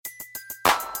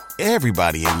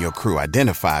Everybody in your crew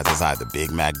identifies as either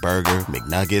Big Mac Burger,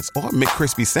 McNuggets, or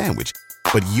McCrispy Sandwich.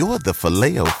 But you're the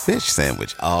Filet-O-Fish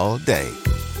Sandwich all day.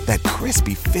 That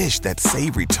crispy fish, that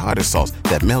savory tartar sauce,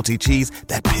 that melty cheese,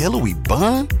 that pillowy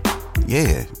bun.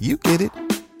 Yeah, you get it.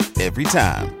 Every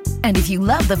time. And if you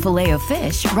love the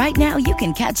Filet-O-Fish, right now you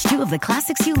can catch two of the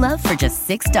classics you love for just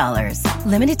 $6.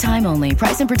 Limited time only.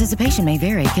 Price and participation may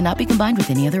vary. Cannot be combined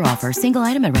with any other offer. Single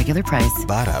item at regular price.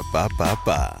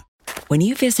 Ba-da-ba-ba-ba. When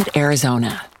you visit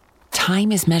Arizona,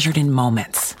 time is measured in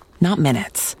moments, not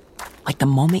minutes. Like the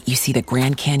moment you see the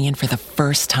Grand Canyon for the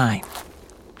first time.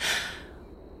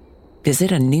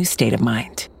 Visit a new state of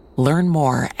mind. Learn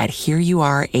more at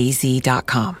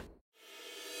hereyouareaz.com.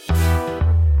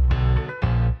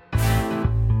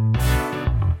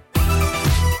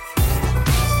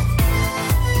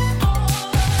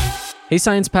 Hey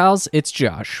Science Pals, it's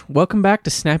Josh. Welcome back to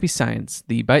Snappy Science,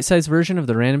 the bite-sized version of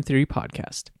the Random Theory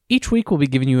podcast. Each week we'll be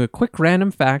giving you a quick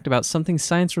random fact about something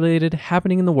science-related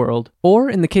happening in the world, or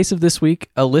in the case of this week,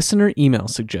 a listener email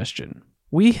suggestion.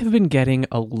 We have been getting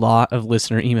a lot of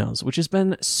listener emails, which has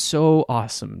been so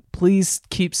awesome. Please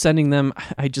keep sending them.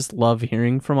 I just love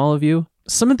hearing from all of you.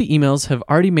 Some of the emails have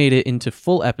already made it into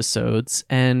full episodes,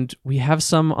 and we have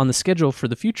some on the schedule for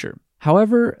the future.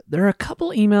 However, there are a couple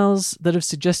emails that have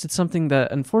suggested something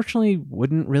that unfortunately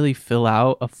wouldn't really fill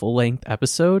out a full-length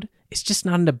episode. It's just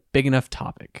not a big enough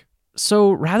topic.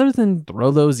 So rather than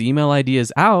throw those email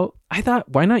ideas out, I thought,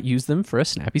 why not use them for a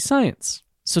Snappy Science?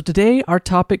 So today, our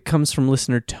topic comes from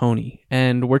listener Tony,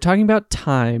 and we're talking about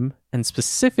time, and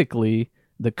specifically,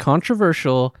 the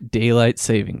controversial daylight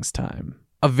savings time.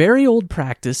 A very old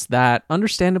practice that,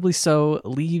 understandably so,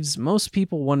 leaves most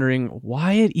people wondering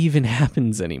why it even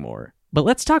happens anymore. But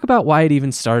let's talk about why it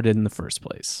even started in the first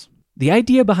place. The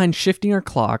idea behind shifting our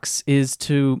clocks is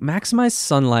to maximize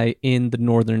sunlight in the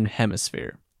northern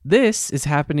hemisphere. This is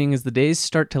happening as the days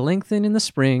start to lengthen in the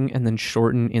spring and then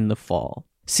shorten in the fall.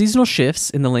 Seasonal shifts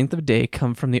in the length of day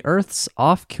come from the Earth's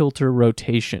off-kilter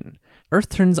rotation. Earth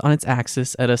turns on its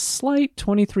axis at a slight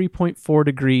 23.4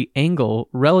 degree angle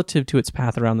relative to its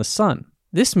path around the sun.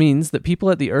 This means that people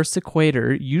at the Earth's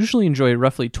equator usually enjoy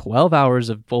roughly 12 hours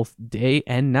of both day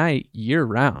and night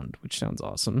year-round, which sounds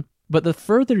awesome. But the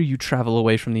further you travel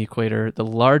away from the equator, the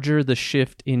larger the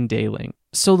shift in day length.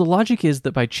 So the logic is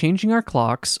that by changing our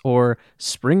clocks, or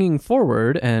springing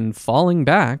forward and falling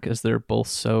back, as they're both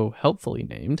so helpfully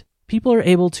named, people are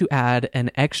able to add an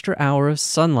extra hour of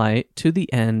sunlight to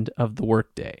the end of the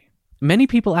workday. Many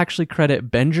people actually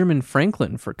credit Benjamin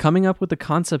Franklin for coming up with the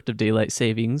concept of daylight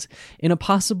savings in a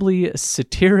possibly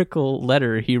satirical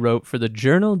letter he wrote for the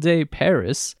Journal de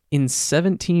Paris in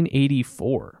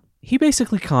 1784. He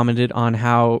basically commented on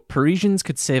how Parisians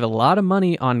could save a lot of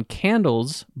money on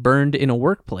candles burned in a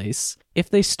workplace if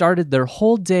they started their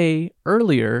whole day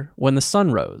earlier when the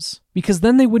sun rose, because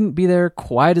then they wouldn't be there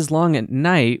quite as long at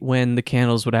night when the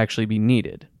candles would actually be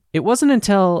needed. It wasn't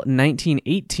until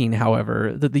 1918,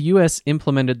 however, that the US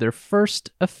implemented their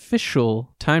first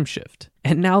official time shift.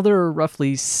 And now there are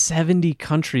roughly 70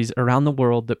 countries around the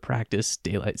world that practice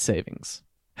daylight savings.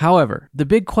 However, the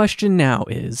big question now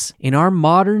is, in our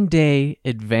modern day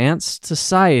advanced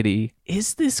society,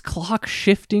 is this clock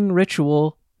shifting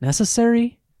ritual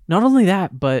necessary? Not only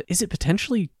that, but is it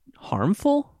potentially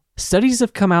harmful? Studies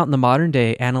have come out in the modern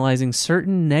day analyzing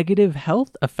certain negative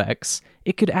health effects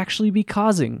it could actually be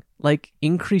causing, like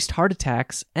increased heart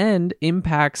attacks and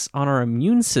impacts on our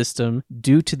immune system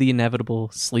due to the inevitable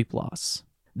sleep loss.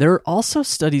 There are also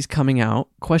studies coming out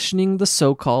questioning the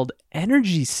so-called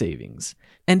energy savings,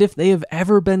 and if they have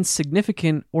ever been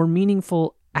significant or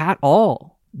meaningful at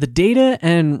all. The data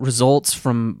and results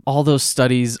from all those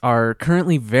studies are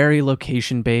currently very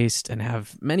location-based and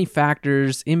have many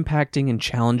factors impacting and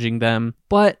challenging them,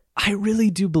 but I really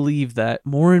do believe that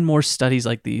more and more studies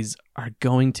like these are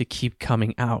going to keep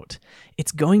coming out.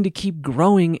 It's going to keep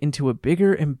growing into a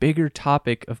bigger and bigger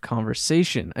topic of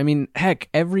conversation. I mean, heck,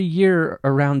 every year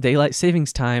around daylight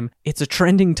savings time, it's a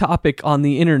trending topic on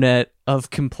the internet of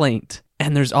complaint.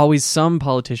 And there's always some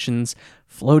politicians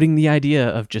floating the idea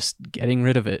of just getting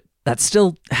rid of it. That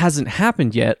still hasn't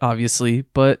happened yet, obviously,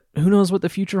 but who knows what the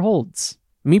future holds.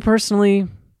 Me personally,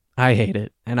 I hate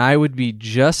it, and I would be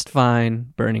just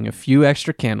fine burning a few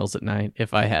extra candles at night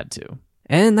if I had to.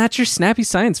 And that's your Snappy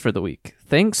Science for the week.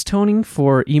 Thanks, Tony,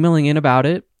 for emailing in about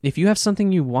it. If you have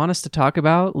something you want us to talk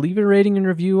about, leave a rating and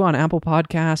review on Apple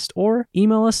Podcast or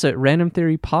email us at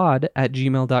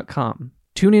randomtheorypod@gmail.com.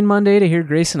 Tune in Monday to hear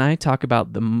Grace and I talk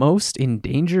about the most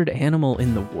endangered animal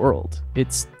in the world.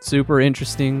 It's super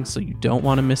interesting, so you don't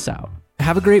want to miss out.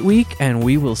 Have a great week, and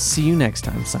we will see you next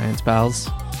time, Science Pals.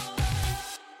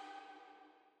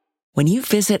 When you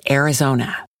visit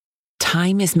Arizona,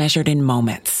 time is measured in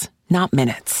moments, not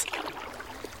minutes.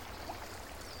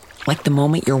 Like the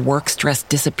moment your work stress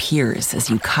disappears as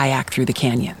you kayak through the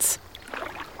canyons.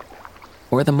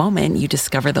 Or the moment you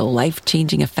discover the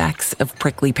life-changing effects of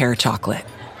prickly pear chocolate.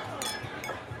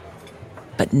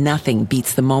 But nothing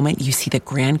beats the moment you see the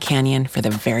Grand Canyon for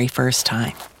the very first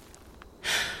time.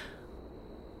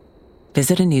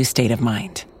 Visit a new state of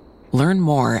mind. Learn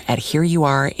more at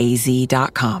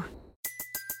hereyouareaz.com.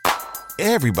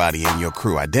 Everybody in your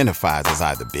crew identifies as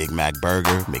either Big Mac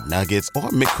Burger, McNuggets, or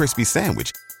McCrispy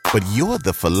Sandwich. But you're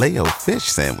the Filet-O-Fish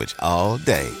Sandwich all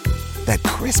day. That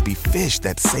crispy fish,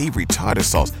 that savory tartar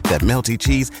sauce, that melty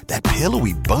cheese, that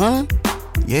pillowy bun.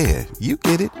 Yeah, you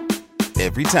get it.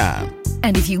 Every time.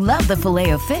 And if you love the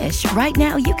Filet-O-Fish, right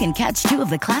now you can catch two of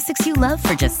the classics you love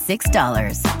for just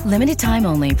 $6. Limited time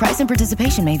only. Price and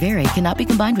participation may vary. Cannot be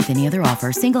combined with any other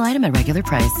offer. Single item at regular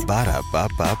price.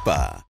 Ba-da-ba-ba-ba.